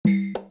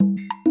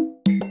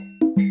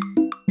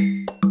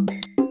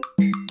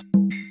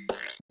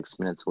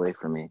minutes away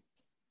from me.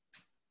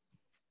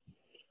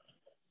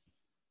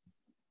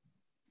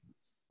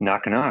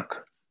 Knock,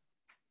 knock.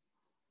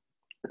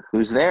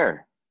 Who's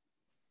there?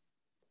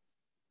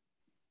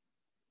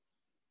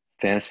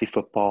 Fantasy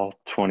Football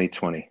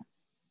 2020.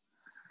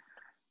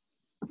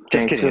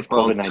 Just kidding. It's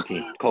Football.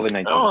 COVID-19.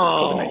 COVID-19. It's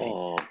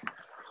Oh.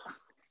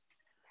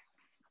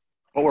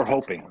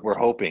 COVID-19. But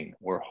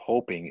we're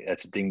hoping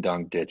it's a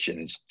ding-dong ditch and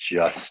it's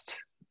just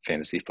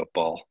Fantasy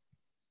Football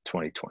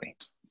 2020.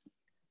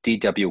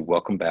 DW,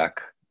 welcome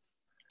back.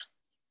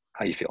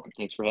 How you feeling?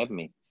 Thanks for having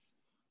me.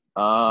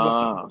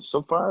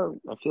 So far,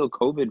 I feel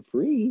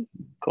COVID-free.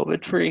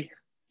 COVID-free.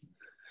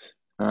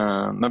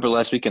 Remember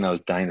last weekend I was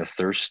dying of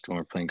thirst when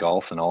we were playing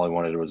golf, and all I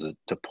wanted was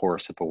to pour a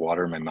sip of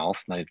water in my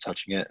mouth, not even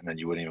touching it, and then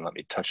you wouldn't even let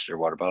me touch your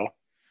water bottle?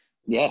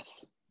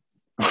 Yes.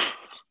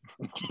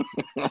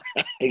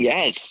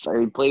 Yes,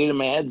 I played it in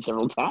my head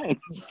several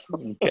times.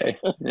 Okay.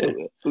 Yeah.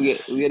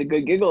 We had a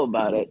good giggle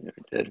about it.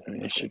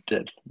 I sure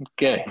did.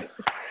 Okay.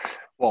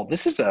 Well,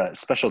 this is a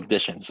special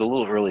edition. It's a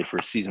little early for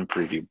a season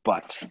preview,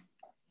 but I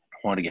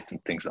want to get some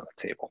things on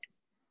the table.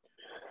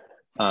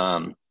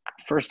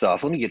 First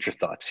off, let me get your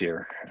thoughts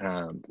here.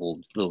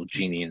 Little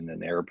genie and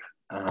an Arab.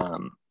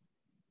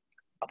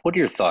 What are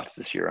your thoughts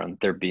this year on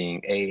there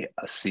being a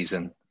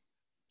season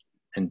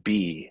and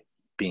B,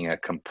 being a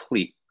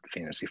complete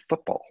fantasy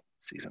football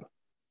season?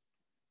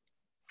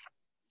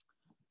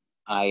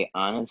 I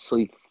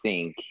honestly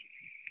think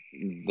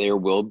there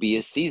will be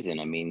a season.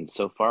 I mean,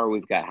 so far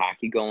we've got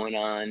hockey going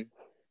on,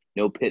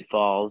 no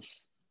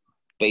pitfalls.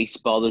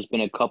 Baseball, there's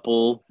been a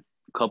couple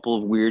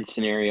of weird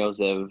scenarios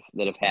that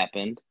have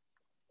happened.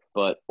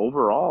 But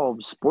overall,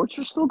 sports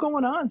are still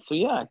going on. So,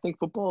 yeah, I think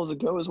football is a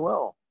go as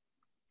well.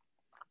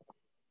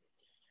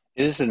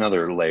 It is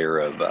another layer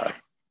of a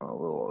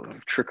little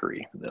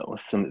trickery, though.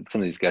 Some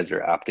of these guys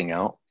are opting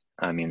out.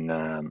 I mean,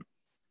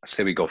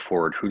 say we go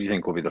forward, who do you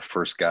think will be the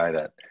first guy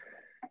that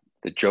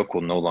the joke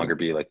will no longer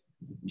be like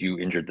you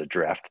injured the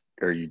draft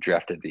or you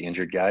drafted the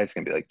injured guy? It's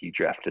going to be like you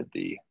drafted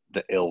the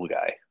ill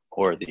guy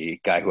or the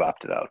guy who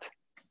opted out.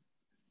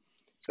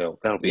 So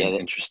that'll be an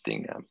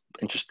interesting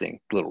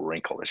little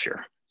wrinkle this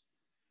year.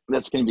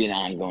 That's going to be an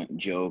ongoing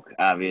joke,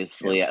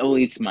 obviously. Yeah. At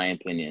least my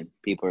opinion.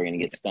 People are going to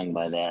get stung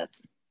by that.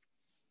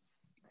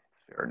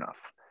 Fair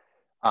enough.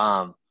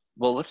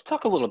 Well, let's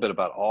talk a little bit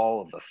about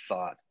all of the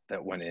thought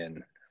that went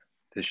in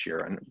this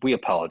year. And we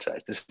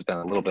apologize. This has been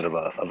a little bit of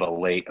a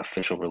late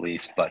official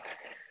release, but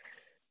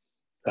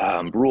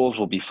rules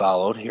will be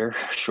followed here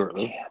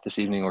shortly, this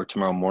evening or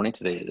tomorrow morning.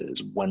 Today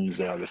is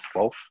Wednesday, August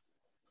 12th.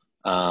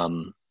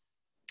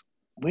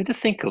 We had to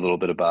think a little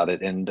bit about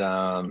it. And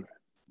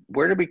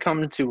where did we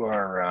come to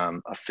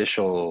our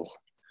official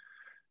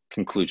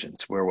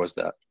conclusions? Where was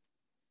that?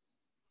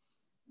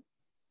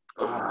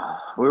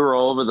 We were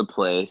all over the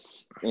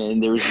place,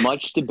 and there was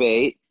much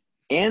debate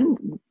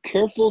and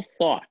careful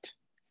thought.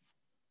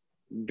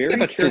 Very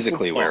but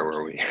physically, thought. Where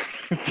were we?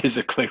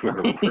 Physically, where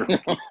were we?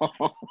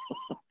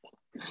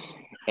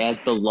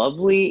 At the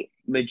lovely,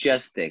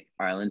 majestic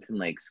Arlington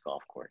Lakes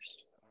Golf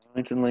Course.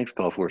 Arlington Lakes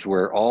Golf Course,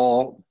 where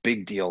all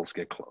big deals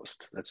get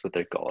closed. That's what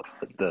they call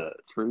it.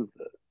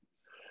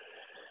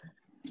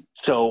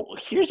 So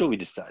here's what we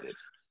decided.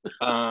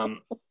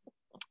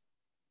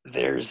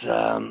 There's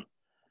going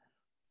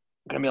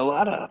to be a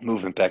lot of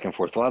movement back and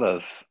forth, a lot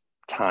of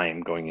time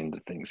going into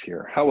things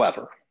here.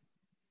 However,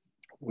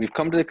 we've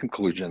come to the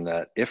conclusion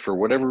that if for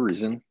whatever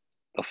reason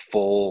the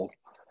full,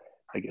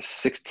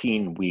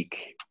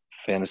 16-week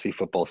fantasy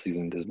football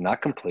season does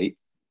not complete,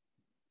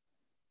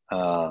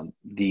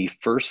 the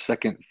first,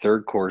 second,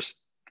 third place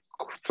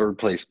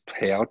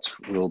payouts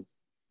will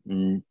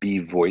be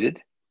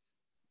voided.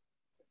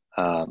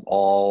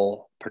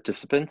 All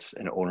participants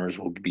and owners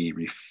will be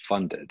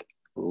refunded,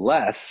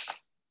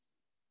 less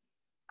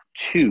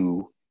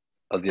two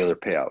of the other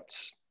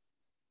payouts.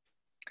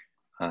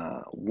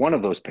 One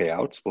of those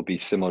payouts will be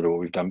similar to what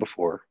we've done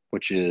before,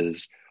 which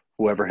is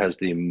whoever has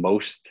the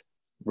most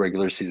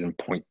regular season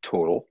point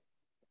total.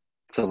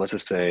 So let's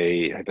just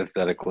say,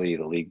 hypothetically,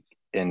 the league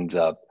ends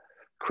up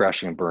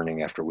crashing and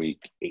burning after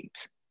week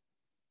 8.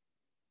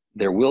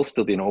 There will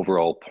still be an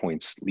overall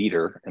points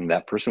leader, and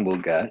that person will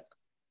get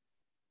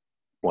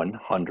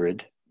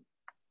 100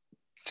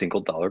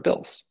 single dollar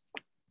bills.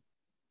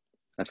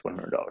 That's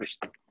 $100.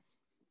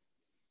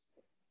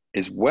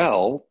 As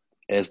well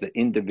as the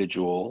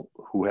individual,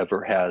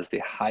 whoever has the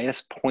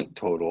highest point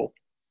total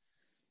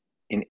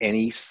in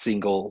any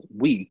single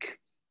week,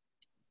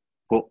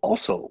 will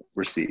also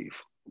receive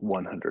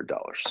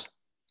 $100.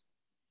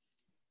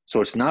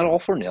 So it's not all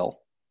for nil.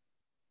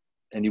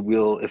 And you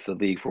will, if the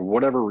league, for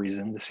whatever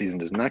reason, the season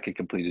does not get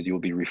completed, you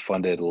will be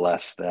refunded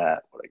less than,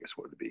 what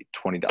would it be,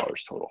 $20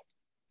 total.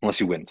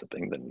 Unless you win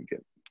something, then you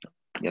get,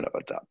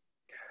 a top.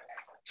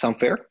 Sound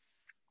fair?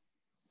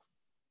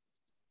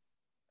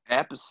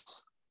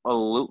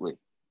 Absolutely.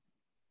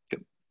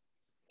 Good.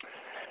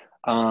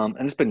 And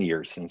it's been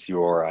years since you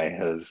or I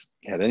has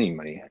had any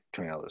money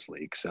coming out of this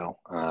league. So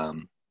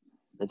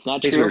that's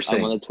not true.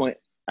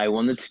 I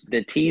won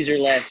the teaser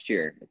last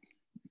year.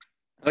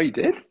 Oh, you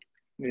did?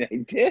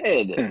 I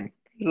did.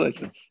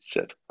 Congratulations.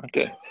 Shit.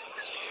 Okay.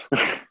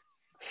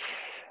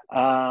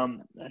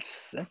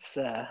 That's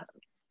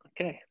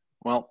okay.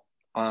 Well,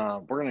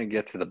 we're gonna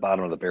get to the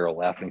bottom of the barrel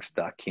laughing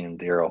stock Keenan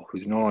Darrell,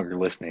 who's no longer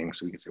listening,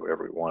 so we can say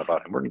whatever we want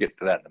about him. We're gonna get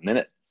to that in a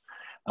minute.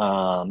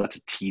 That's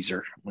a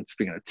teaser.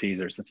 Speaking of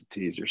teasers, that's a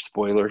teaser.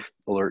 Spoiler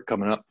alert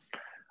coming up.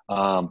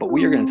 But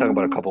we are going to talk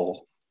about a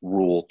couple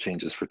rule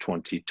changes for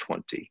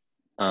 2020.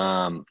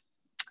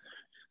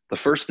 The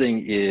first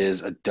thing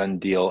is a done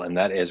deal, and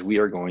that is we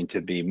are going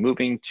to be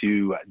moving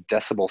to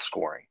decibel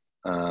scoring.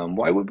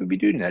 Why would we be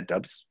doing that,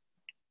 Dubs?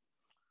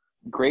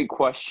 Great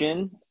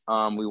question.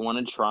 We want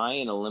to try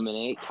and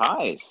eliminate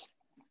ties.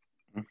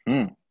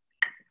 Mm-hmm. Do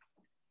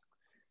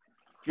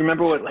you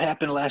remember what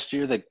happened last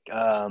year that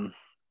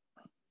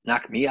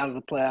knocked me out of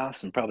the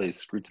playoffs and probably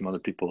screwed some other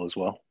people as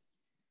well?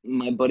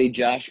 My buddy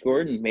Josh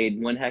Gordon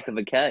made one heck of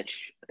a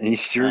catch. He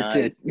sure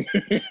did.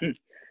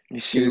 He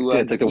sure did.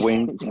 It's like the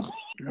wing.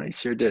 No, he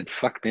sure did.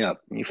 Fuck me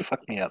up. You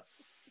fucked me up.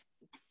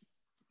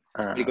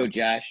 Way to go,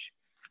 Josh.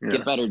 Yeah.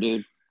 Get better,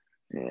 dude.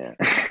 Yeah.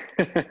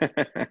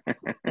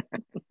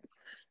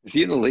 Is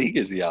he in the league?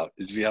 Is he out?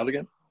 Is he out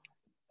again?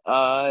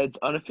 It's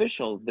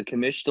unofficial. The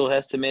commission still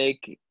has to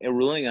make a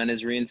ruling on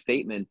his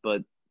reinstatement,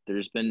 but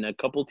there's been a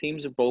couple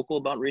teams vocal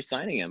about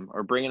re-signing him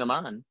or bringing him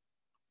on.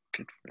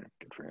 Good for him.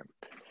 Good for him.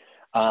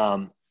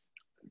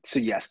 So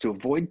yes, to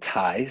avoid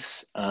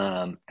ties,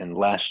 and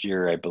last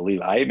year I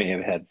believe I may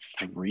have had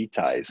 3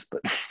 ties,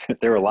 but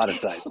there were a lot of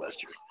ties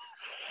last year.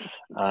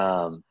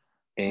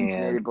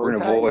 And we're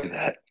gonna avoid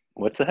that.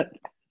 What's that?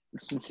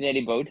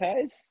 Cincinnati bow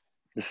ties?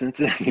 The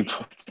Cincinnati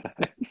bow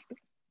ties.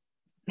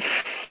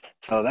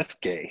 So that's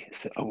gay.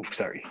 So,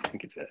 sorry, I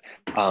think it's it.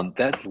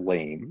 That's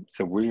lame.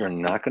 So we are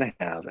not going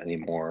to have any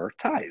more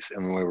ties,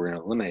 and the way we're going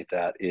to eliminate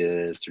that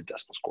is through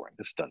decibel scoring.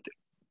 This is done too.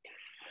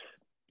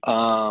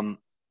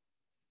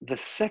 The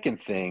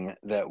second thing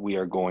that we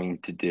are going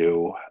to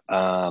do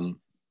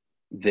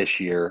this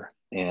year,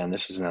 and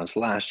this was announced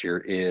last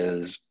year,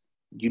 is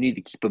you need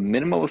to keep a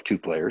minimum of 2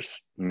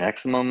 players,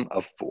 maximum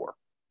of 4.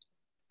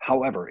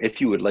 However,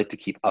 if you would like to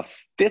keep a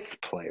 5th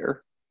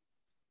player,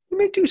 you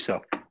may do so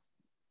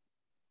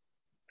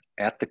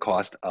at the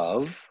cost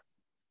of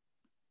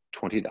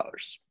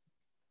 $20.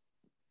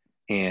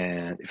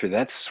 And if you're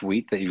that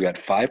sweet that you've got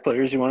 5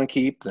 players you want to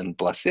keep, then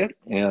bless it.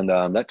 And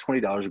that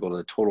 $20 will go to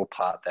the total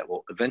pot that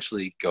will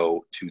eventually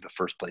go to the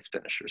first place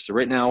finisher. So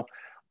right now,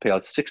 pay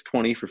out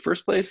 $620 for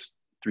first place,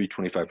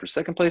 $325 for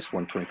second place,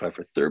 $125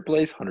 for third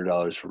place,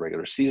 $100 for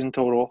regular season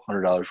total,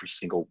 $100 for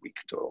single week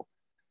total.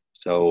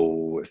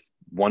 So if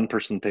one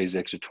person pays the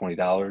extra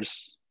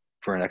 $20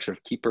 for an extra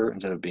keeper,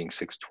 instead of being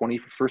 $620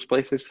 for first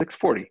place, it's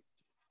 $640.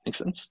 Make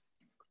sense?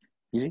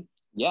 Easy?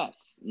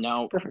 Yes.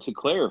 Now, to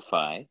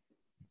clarify,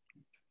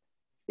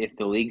 if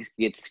the league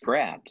gets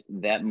scrapped,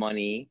 that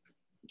money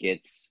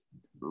gets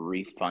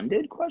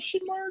refunded,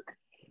 question mark?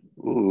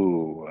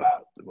 Ooh,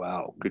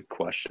 wow, good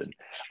question.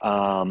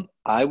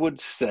 I would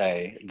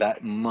say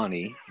that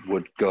money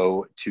would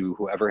go to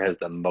whoever has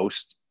the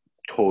most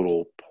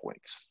total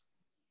points.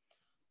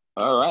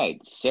 All right.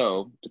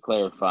 So to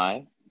clarify,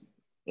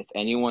 if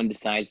anyone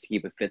decides to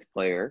keep a 5th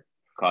player,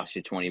 costs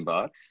you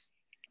 $20,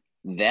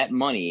 that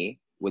money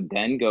would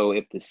then go,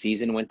 if the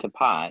season went to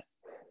pot,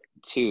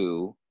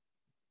 to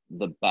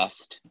the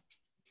best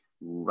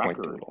record.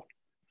 Point total.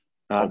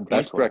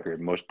 Best total.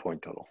 Record, most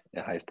point total.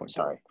 Yeah, highest point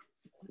total. Sorry.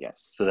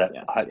 Yes. So that,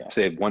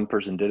 say if one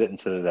person did it,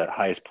 instead of that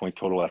highest point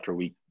total after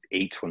week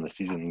 8 when the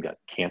season got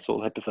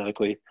canceled,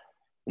 hypothetically,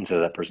 instead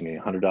of that person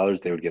getting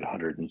 $100, they would get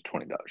 $120.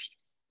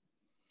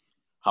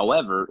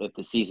 However, if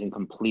the season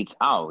completes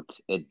out,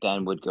 it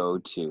then would go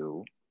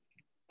to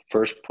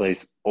first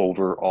place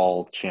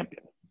overall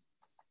champion.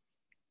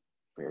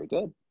 Very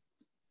good.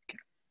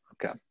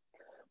 Okay.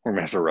 We're going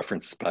to have to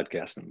reference this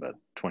podcast in about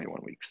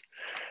 21 weeks.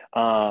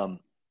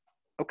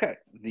 Okay.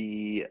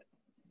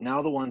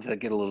 Now the ones that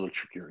get a little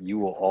trickier, you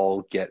will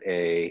all get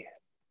a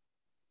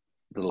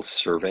little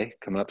survey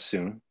coming up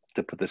soon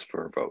to put this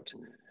for a vote.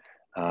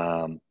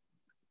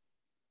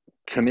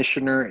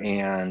 Commissioner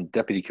and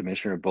deputy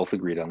commissioner both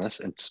agreed on this,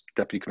 and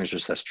deputy commissioner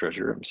says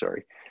treasurer, I'm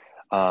sorry.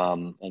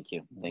 Thank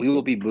you. We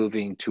will be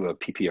moving to a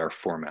PPR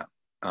format.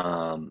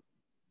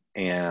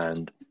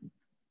 And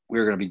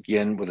we're going to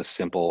begin with a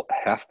simple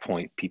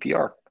half-point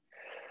PPR.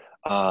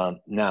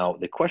 Now,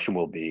 the question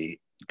will be,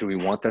 do we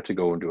want that to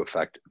go into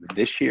effect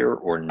this year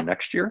or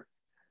next year?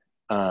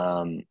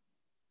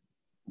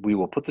 We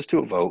will put this to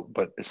a vote,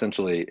 but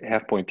essentially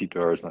half-point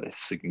PPR is not a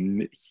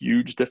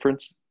huge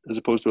difference as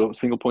opposed to a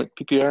single-point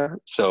PPR.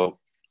 So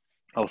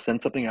I'll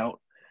send something out.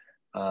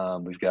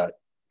 We've got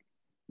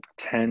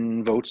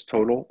 10 votes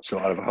total. So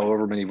out of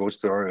however many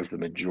votes there are, if the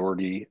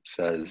majority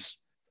says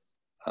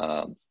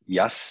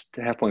yes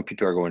to half-point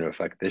PPR going into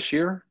effect this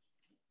year,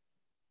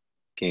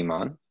 game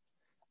on.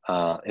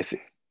 If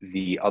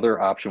the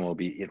other option will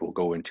be, it will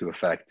go into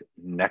effect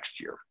next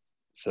year.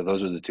 So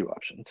those are the 2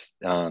 options.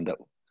 That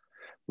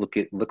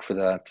look for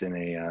that in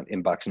a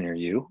inbox near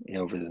you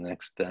over the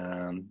next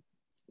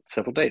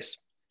several days.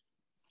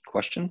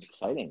 Questions?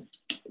 Exciting.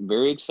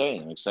 Very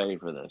exciting. I'm excited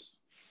for this.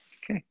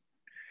 Okay.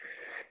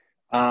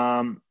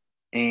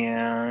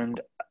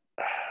 And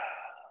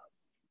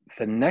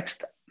the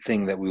next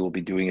thing that we will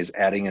be doing is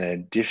adding an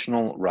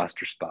additional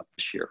roster spot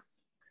this year.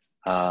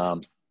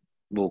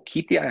 We'll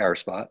keep the IR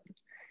spot,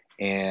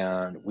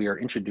 and we are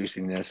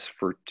introducing this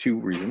for two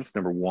reasons.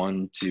 Number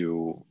one,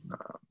 to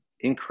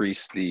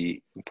increase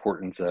the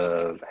importance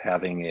of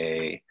having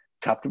a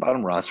top to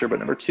bottom roster. But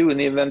number two, in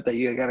the event that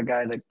you got a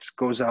guy that just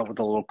goes out with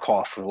a little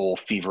cough, a little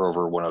fever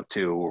over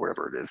 102 or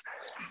whatever it is,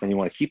 and you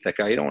want to keep that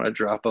guy, you don't want to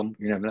drop him.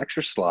 You have an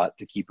extra slot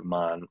to keep him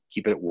on,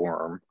 keep it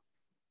warm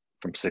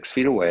from 6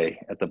 feet away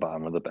at the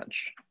bottom of the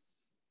bench.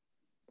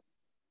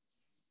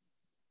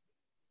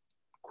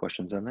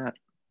 Questions on that?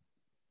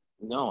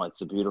 No,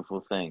 it's a beautiful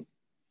thing.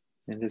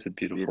 It is a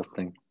beautiful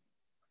thing.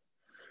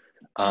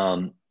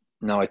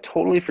 Now, I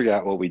totally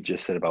forgot what we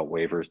just said about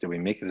waivers. Did we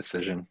make a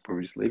decision? Were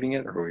we just leaving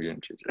it, or were we going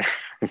to change it?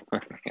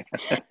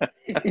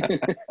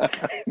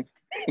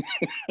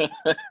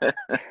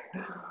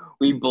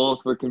 We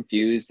both were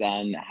confused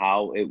on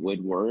how it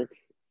would work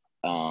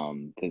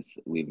because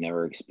we've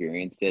never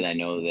experienced it. I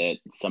know that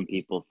some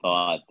people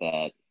thought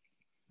that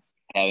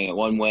having it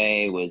one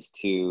way was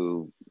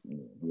too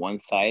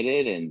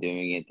one-sided, and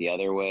doing it the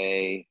other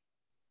way,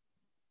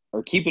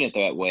 or keeping it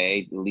that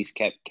way, at least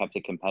kept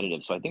it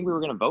competitive. So I think we were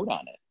going to vote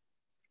on it.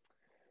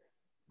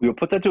 We will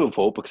put that to a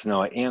vote because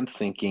now I am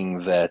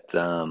thinking that,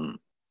 was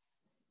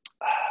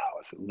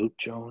it Luke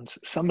Jones?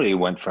 Somebody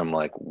went from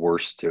like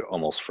worst to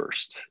almost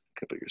first a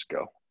couple of years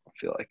ago, I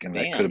feel like. And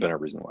that could have been a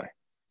reason why.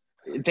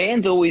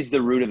 Van's always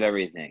the root of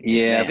everything.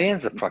 Yeah,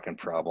 Van's the fucking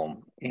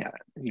problem. Yeah,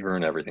 you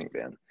ruin everything,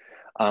 Van.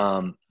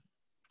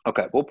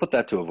 Okay, we'll put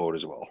that to a vote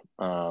as well.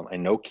 I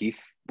know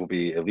Keith will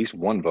be at least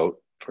one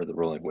vote for the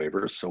rolling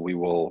waivers, so we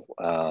will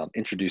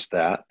introduce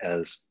that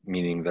as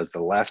meaning that's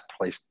the last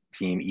place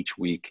team each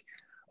week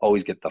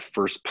always get the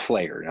first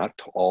player, not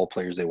all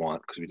players they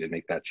want, because we did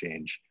make that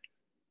change.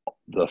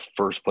 The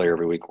first player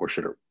every week, or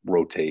should it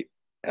rotate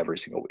every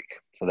single week?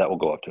 So that will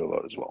go up to a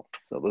vote as well.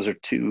 So those are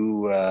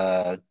two.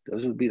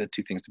 Those would be the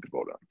two things to be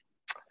voted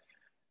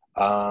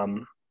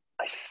on.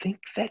 I think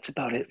that's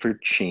about it for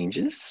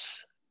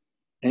changes.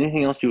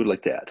 Anything else you would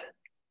like to add?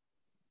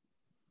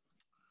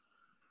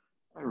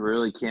 I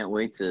really can't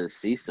wait to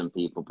see some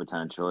people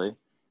potentially.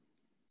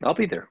 I'll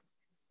be there.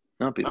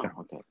 Okay,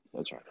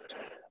 that's right.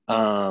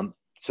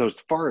 So as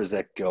far as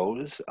that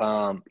goes,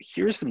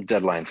 here's some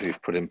deadlines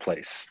we've put in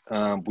place.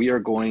 We are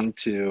going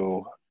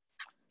to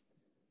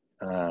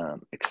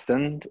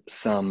extend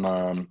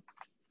some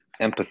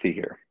empathy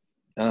here.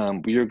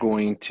 We are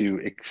going to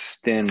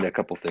extend a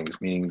couple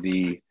things, meaning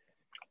the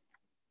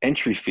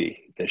entry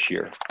fee this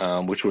year,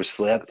 which was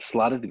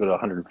slotted to go to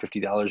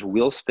 $150,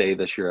 will stay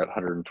this year at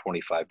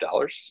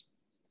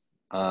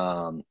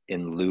 $125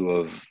 in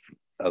lieu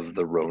of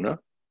the Rona.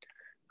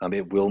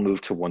 It will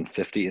move to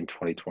 $150 in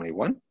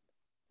 2021.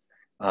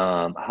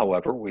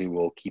 However, we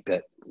will keep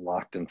it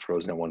locked and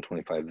frozen at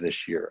 $125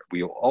 this year.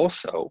 We will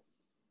also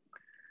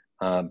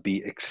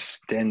be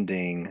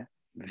extending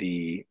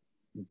the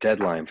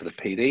deadline for the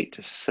pay date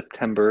to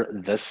September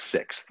the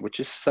 6th, which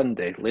is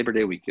Sunday, Labor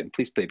Day weekend.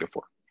 Please pay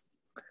before.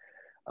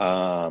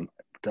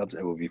 Dubs,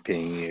 I will be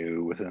paying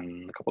you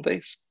within a couple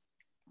days.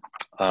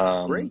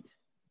 Great.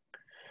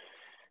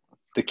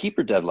 The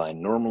keeper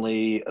deadline,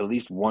 normally at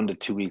least 1 to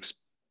 2 weeks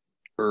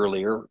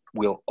earlier,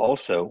 will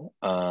also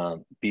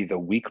be the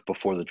week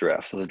before the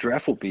draft. So the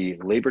draft will be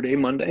Labor Day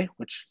Monday,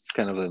 which is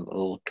kind of a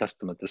little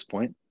custom at this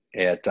point,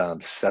 at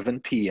 7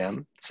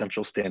 p.m.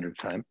 Central Standard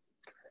Time.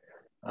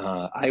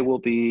 I will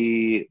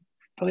be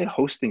probably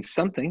hosting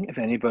something if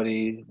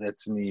anybody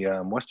that's in the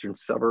western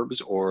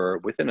suburbs or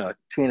within a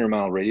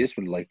 200-mile radius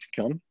would like to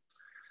come.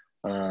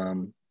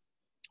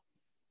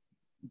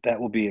 That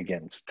will be,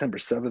 again, September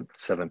 7th,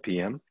 7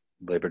 p.m.,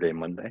 Labor Day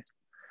Monday.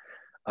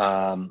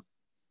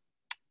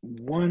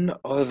 One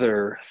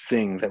other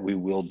thing that we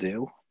will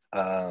do,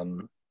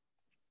 what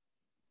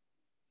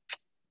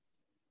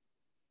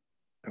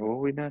will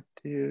we not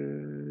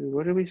do?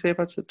 What did we say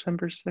about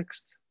September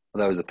 6th?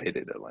 Well, that was a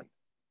payday deadline.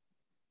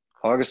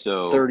 August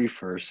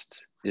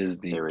 31st is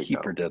the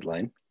keeper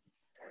deadline.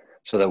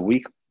 So that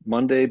week,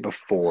 Monday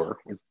before,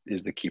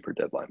 is the keeper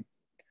deadline.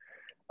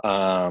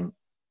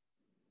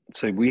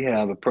 So we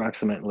have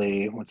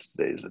approximately, what's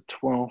today? Is it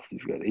 12th?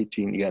 You've got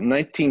 18. You got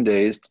 19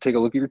 days to take a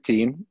look at your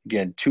team.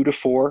 Again, 2 to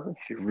 4.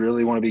 If you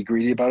really want to be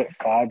greedy about it,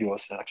 5, you want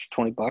to spend an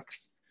extra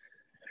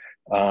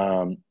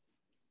 $20.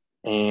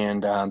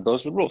 And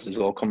those are the rules. These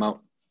will all come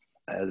out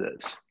as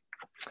is.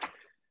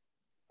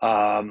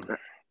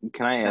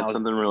 Can I add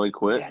something really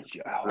quick?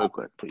 Yeah, real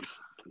quick,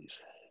 please.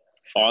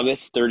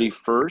 August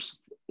 31st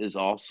is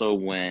also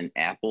when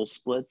Apple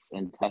splits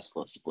and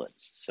Tesla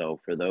splits. So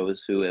for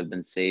those who have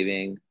been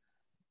saving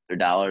their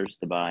dollars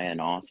to buy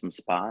an awesome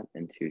spot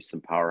into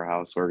some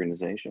powerhouse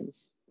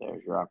organizations,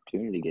 there's your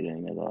opportunity to get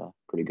in at a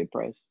pretty good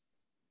price.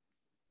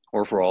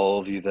 Or for all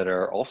of you that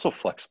are also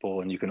flexible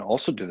and you can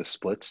also do the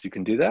splits, you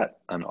can do that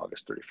on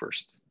August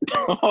 31st.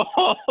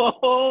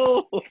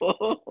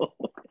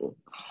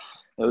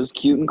 That was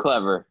cute and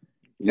clever.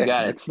 You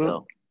got it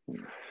still.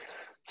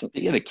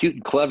 Speaking of cute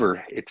and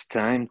clever, it's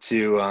time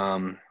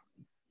to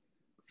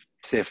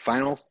say a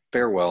final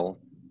farewell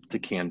to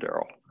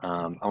Candero.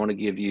 I want to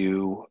give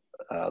you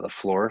the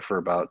floor for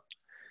about,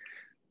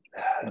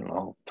 I don't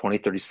know, 20,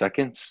 30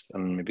 seconds,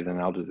 and maybe then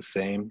I'll do the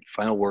same.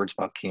 Final words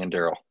about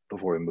Candero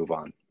before we move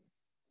on.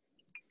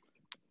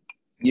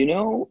 You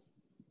know,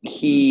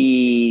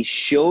 he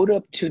showed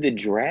up to the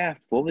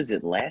draft. What was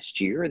it, last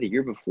year or the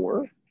year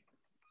before?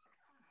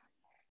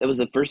 That was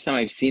the first time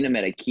I've seen him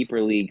at a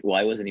keeper league. Well,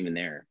 I wasn't even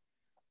there.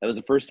 That was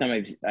the first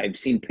time I've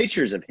seen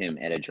pictures of him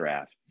at a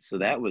draft. So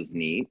that was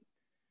neat.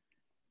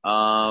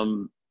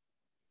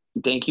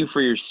 Thank you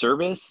for your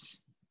service.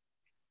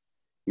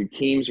 Your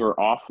teams were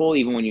awful.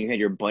 Even when you had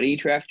your buddy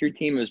draft your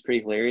team, it was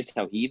pretty hilarious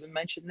how he even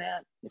mentioned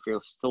that. If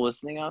you're still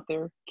listening out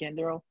there,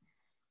 Candero.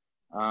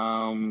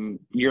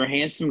 You're a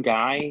handsome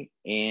guy,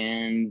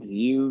 and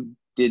you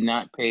did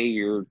not pay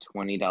your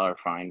 $20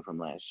 fine from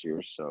last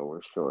year, so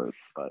we're short.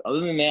 But other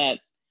than that,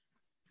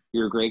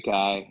 you're a great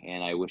guy,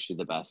 and I wish you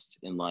the best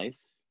in life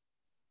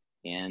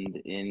and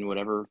in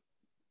whatever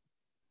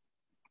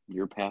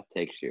your path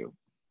takes you.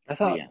 I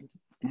thought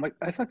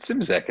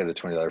Simzak had a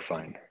 $20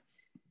 fine.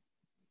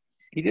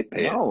 He did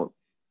pay it. No,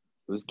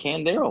 it was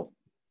Candero.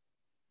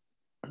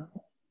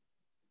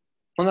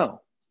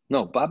 Well,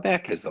 no, Bob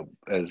Back has the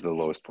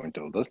lowest point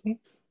though, doesn't he?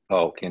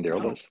 Oh,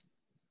 Candero does.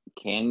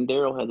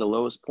 Candero had the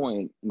lowest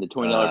point. The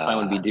 $20 fine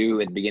would be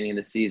due at the beginning of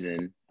the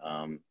season.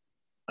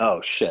 Oh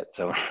shit!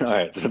 So all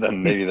right, so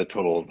then maybe the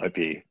total might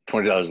be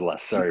 $20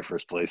 less. Sorry,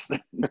 first place.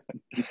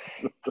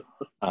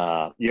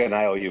 Yeah, an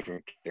IOU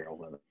from Candero.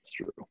 That's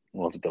true.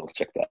 We'll have to double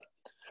check that.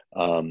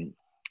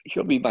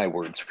 He'll be my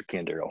words for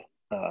Candero.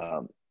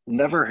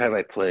 Never have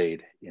I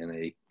played in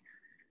a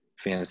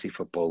fantasy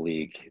football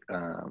league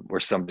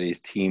where somebody's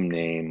team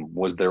name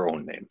was their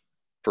own name,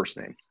 first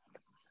name,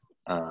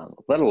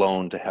 let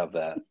alone to have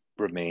that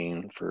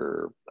remain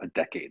for a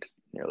decade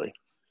nearly.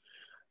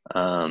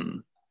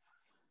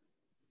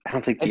 I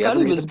don't think I thought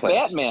he was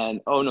Batman.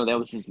 Oh no, that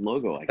was his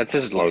logo. That's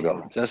his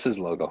logo. Just his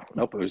logo.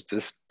 Nope, it was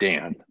just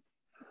Dan.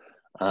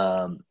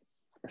 So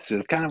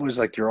it kind of was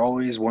like you're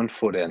always 1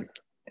 foot in,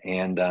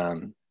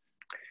 and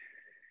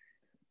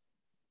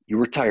you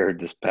retired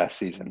this past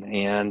season,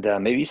 and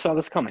maybe you saw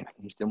this coming.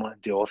 You just didn't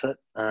want to deal with it.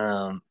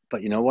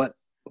 But you know what?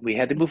 We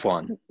had to move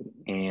on,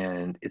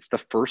 and it's the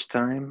first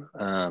time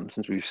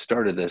since we've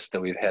started this that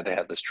we've had to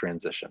have this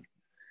transition.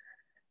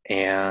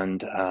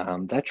 And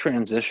that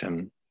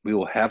transition, we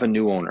will have a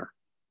new owner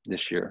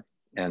this year,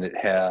 and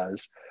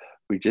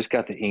we just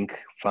got the ink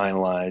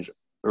finalized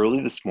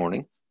early this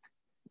morning.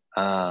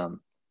 Do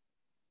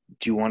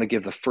you want to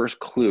give the first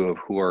clue of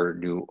who our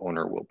new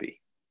owner will be?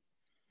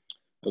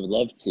 I would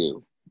love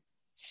to.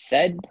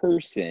 Said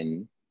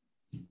person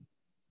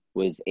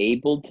was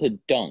able to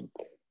dunk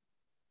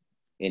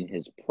in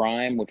his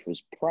prime, which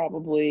was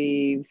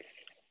probably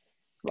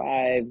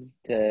 5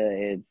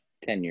 to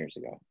 10 years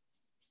ago.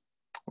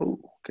 Oh,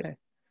 okay.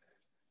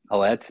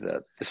 I'll add to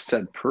that. This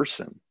said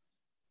person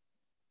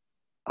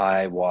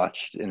I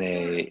watched in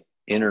a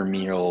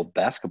intramural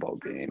basketball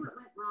game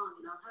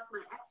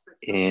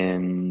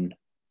in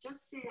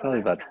probably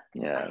about,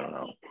 I don't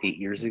know, 8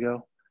 years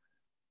ago.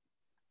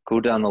 Go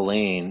down the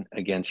lane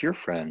against your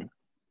friend.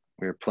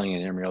 We were playing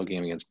an intramural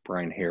game against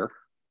Brian Hare,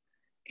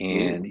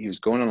 and he was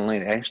going down the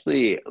lane,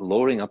 actually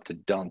loading up to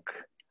dunk,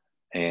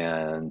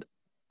 and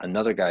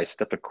another guy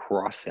stepped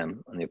across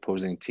him on the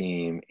opposing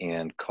team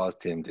and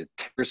caused him to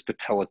tear his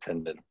patella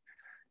tendon.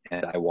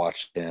 And I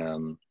watched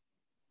him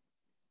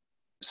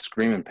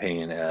scream in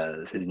pain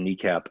as his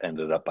kneecap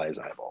ended up by his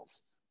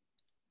eyeballs.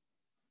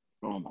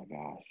 Oh my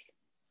gosh.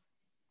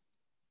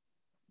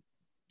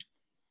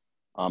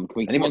 Can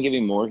we keep on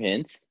giving more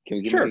hints? Can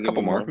we Sure, a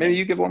couple more. Maybe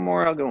you give one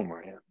more, I'll give one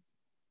more, yeah.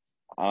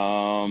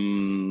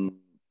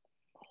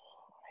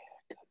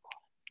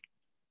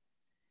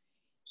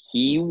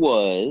 He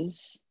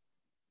was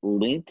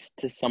linked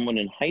to someone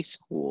in high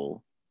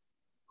school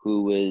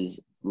who was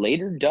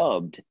later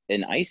dubbed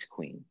an Ice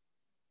Queen.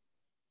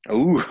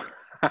 Ooh.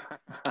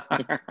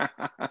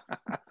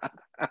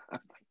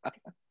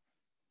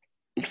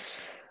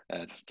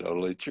 That's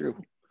totally true.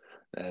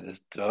 That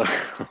is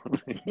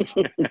totally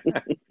true.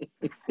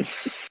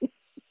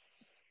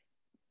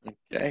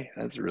 Okay,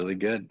 that's really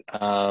good.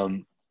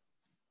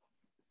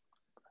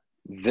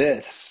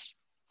 This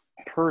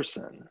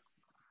person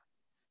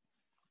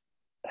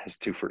has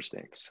 2 first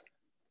names.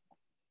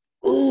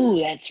 Ooh,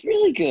 that's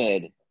really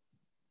good.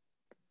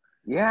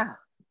 Yeah,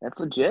 that's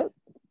legit.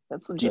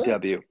 That's legit.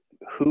 DW,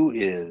 who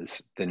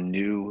is the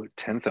new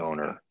 10th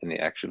owner in the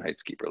Action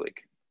Heights Keeper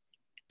League?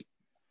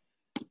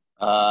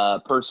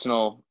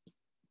 Personal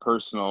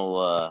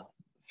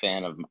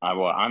fan of,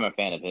 I'm a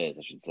fan of his,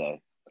 I should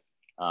say.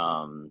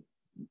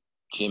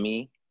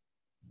 Jimmy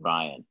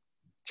Ryan.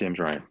 James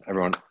Ryan.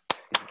 Everyone,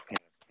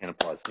 hand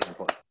applause.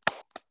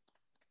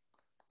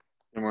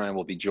 Jim Ryan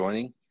will be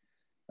joining.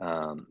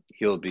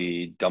 He'll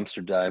be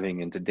dumpster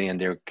diving into Dan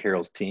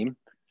Carroll's team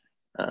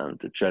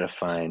to try to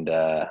find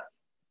a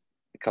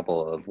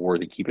couple of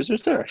worthy keepers.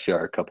 There actually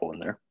are a couple in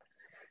there.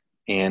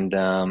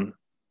 And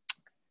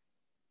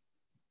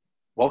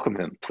welcome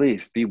him.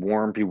 Please be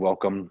warm, be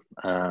welcome.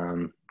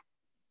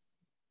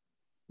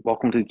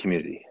 welcome to the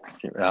community.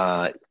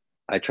 I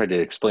tried to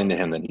explain to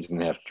him that he's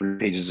going to have 3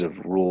 pages of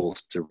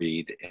rules to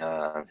read.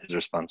 His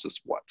response was,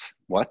 "What?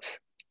 What?"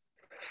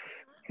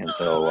 And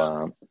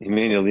so he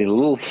may need a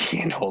little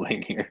hand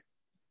holding here.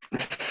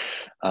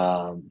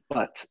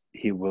 But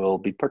he will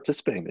be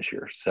participating this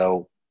year.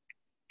 So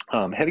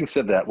having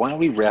said that, why don't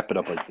we wrap it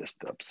up like this,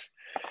 Dubs?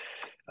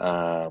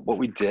 What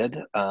we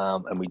did,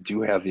 and we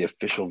do have the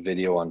official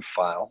video on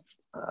file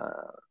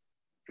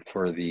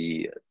for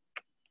the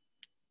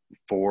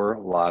 4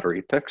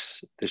 lottery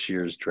picks this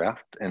year's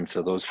draft. And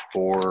so those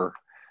 4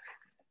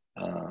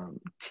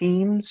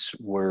 teams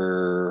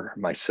were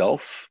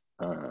myself.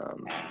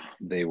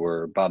 They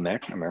were Bob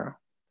McNamara.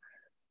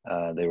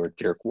 They were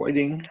Derek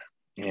Whiting,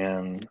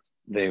 and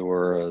they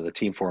were the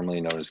team formerly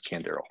known as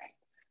Candero.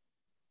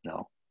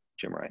 No,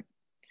 Jim Ryan.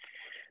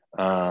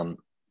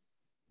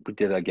 We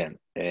did, again,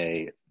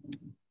 a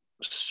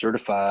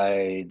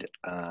certified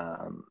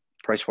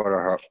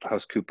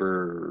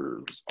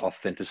PricewaterhouseCoopers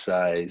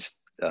authenticized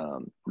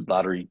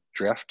lottery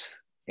draft,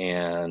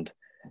 and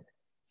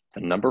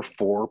the number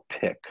 4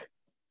 pick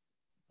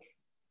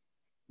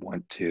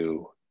went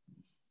to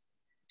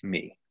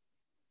me.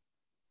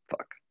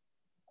 Fuck.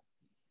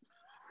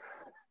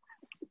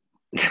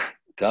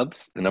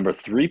 Dubs, the number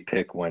 3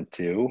 pick went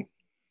to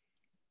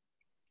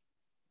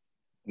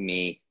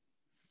me.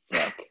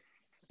 Yuck.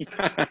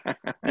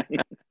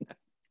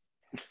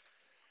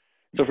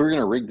 So if we're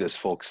going to rig this,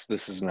 folks,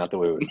 this is not the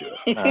way we do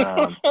it.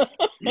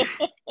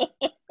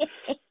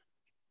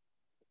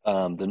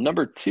 The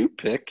number 2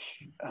 pick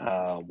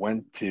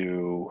went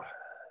to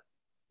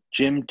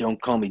Jim.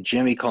 Don't call me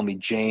Jimmy. Call me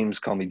James.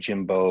 Call me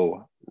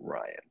Jimbo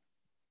Ryan.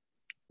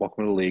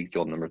 Welcome to the league.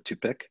 Gold number 2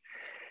 pick.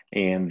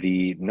 And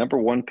the number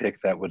 1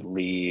 pick that would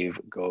leave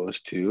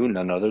goes to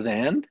none other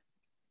than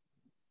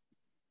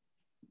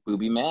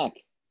Booby Mac.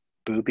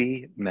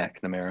 Booby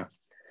McNamara.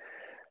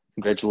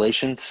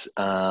 Congratulations.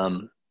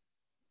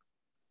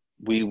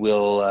 We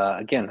will,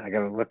 again, I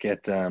got to look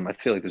at, I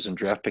feel like there's some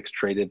draft picks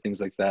traded,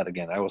 things like that.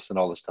 Again, I will send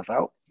all this stuff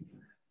out.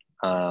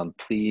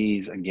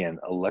 Please, again,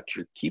 elect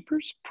your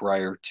keepers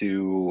prior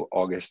to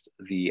August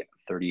the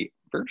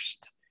 31st.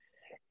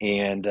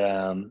 And,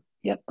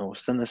 yeah, I'll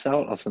send this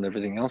out. I'll send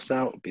everything else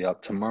out. It'll be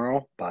out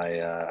tomorrow by,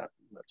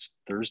 that's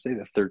Thursday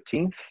the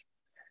 13th.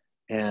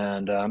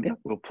 And, yeah,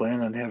 we'll plan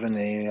on having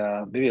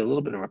a, maybe a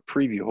little bit of a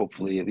preview,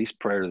 hopefully, at least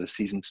prior to the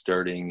season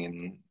starting,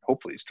 and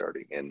hopefully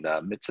starting in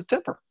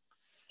mid-September.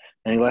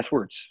 Any last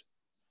words?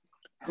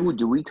 Ooh,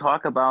 do we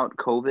talk about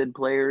COVID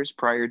players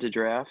prior to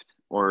draft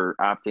or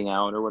opting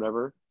out or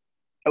whatever?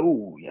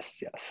 Oh,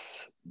 yes.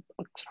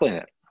 Explain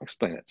it.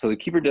 So the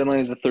keeper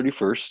deadline is the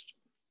 31st.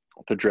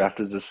 The draft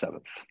is the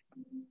 7th.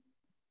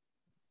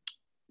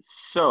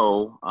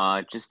 So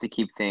just to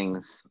keep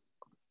things,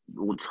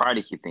 we'll try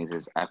to keep things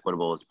as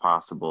equitable as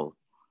possible.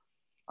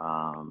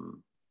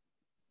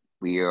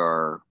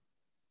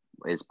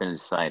 It's been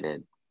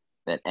decided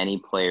that any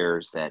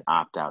players that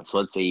opt out, so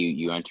let's say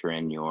you enter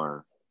in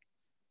your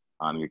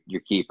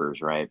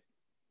keepers, right,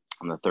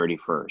 on the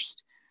 31st.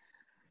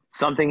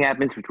 Something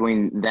happens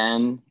between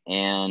then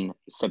and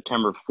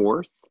September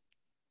 4th,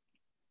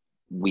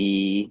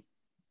 we,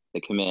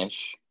 the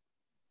commish,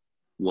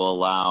 will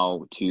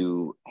allow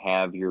to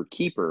have your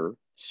keeper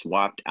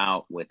swapped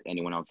out with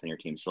anyone else on your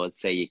team. So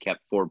let's say you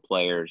kept 4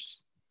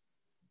 players.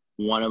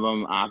 One of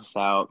them opts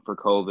out for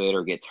COVID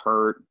or gets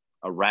hurt,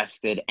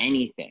 arrested,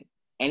 anything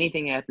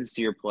happens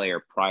to your player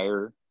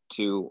prior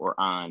to or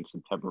on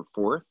September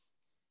 4th,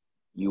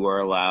 you are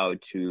allowed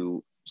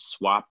to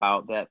swap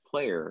out that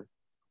player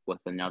with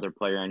another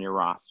player on your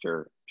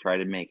roster, try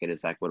to make it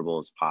as equitable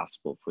as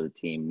possible for the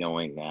team,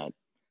 knowing that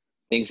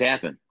things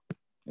happen.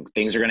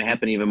 Things are going to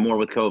happen even more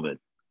with COVID.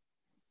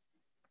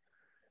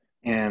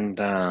 And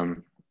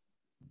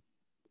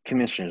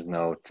commissioner's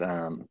note,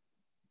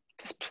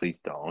 just please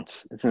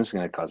don't. It's just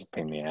going to cause a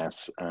pain in the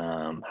ass.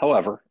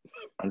 However,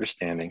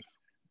 understanding,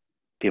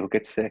 people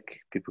get sick,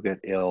 people get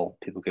ill,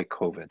 people get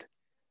COVID.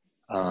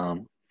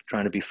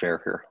 Trying to be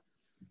fair here.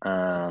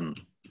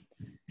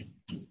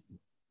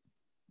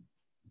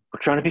 We're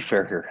trying to be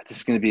fair here. This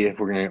is going to be,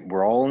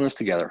 we're all in this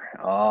together,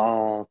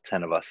 all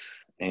 10 of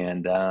us.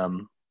 And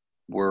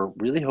we're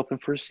really hoping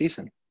for a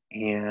season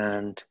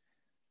and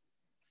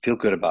feel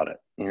good about it,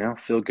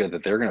 feel good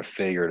that they're going to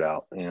figure it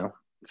out,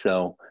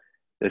 So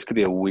this could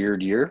be a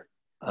weird year.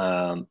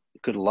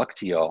 Good luck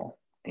to y'all.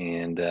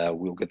 And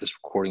we'll get this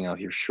recording out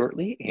here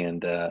shortly,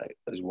 and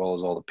as well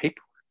as all the paperwork.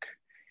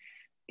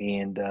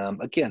 And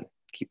again,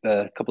 keep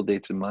a couple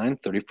dates in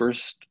mind,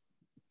 31st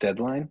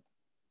deadline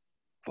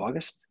of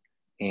August.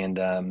 And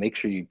make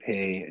sure you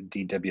pay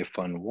DW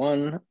Fund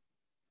 1,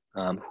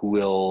 who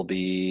will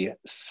be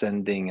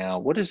sending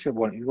out, what is your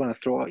one? You want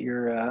to throw out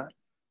your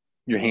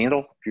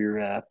handle?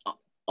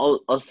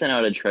 I'll send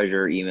out a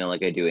treasurer email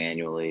like I do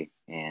annually,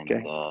 and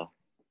okay. Go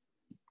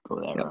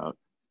that route.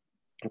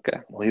 Okay.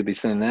 Well, he'll be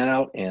sending that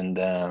out, and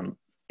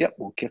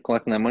we'll keep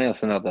collecting that money. I'll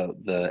send out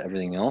the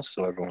everything else.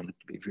 So everyone,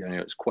 if you have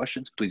any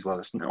questions, please let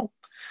us know.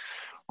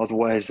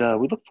 Otherwise,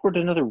 we look forward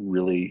to another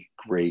really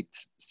great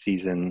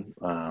season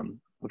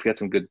we've got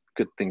some good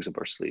things up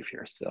our sleeve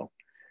here. So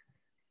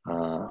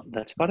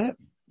that's about it.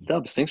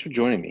 Dubs, thanks for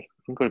joining me.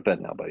 You can go to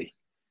bed now, buddy.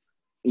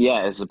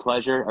 Yeah, it's a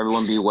pleasure.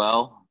 Everyone be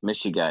well.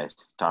 Miss you guys.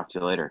 Talk to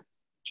you later.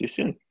 See you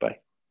soon. Bye.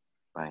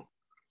 Bye.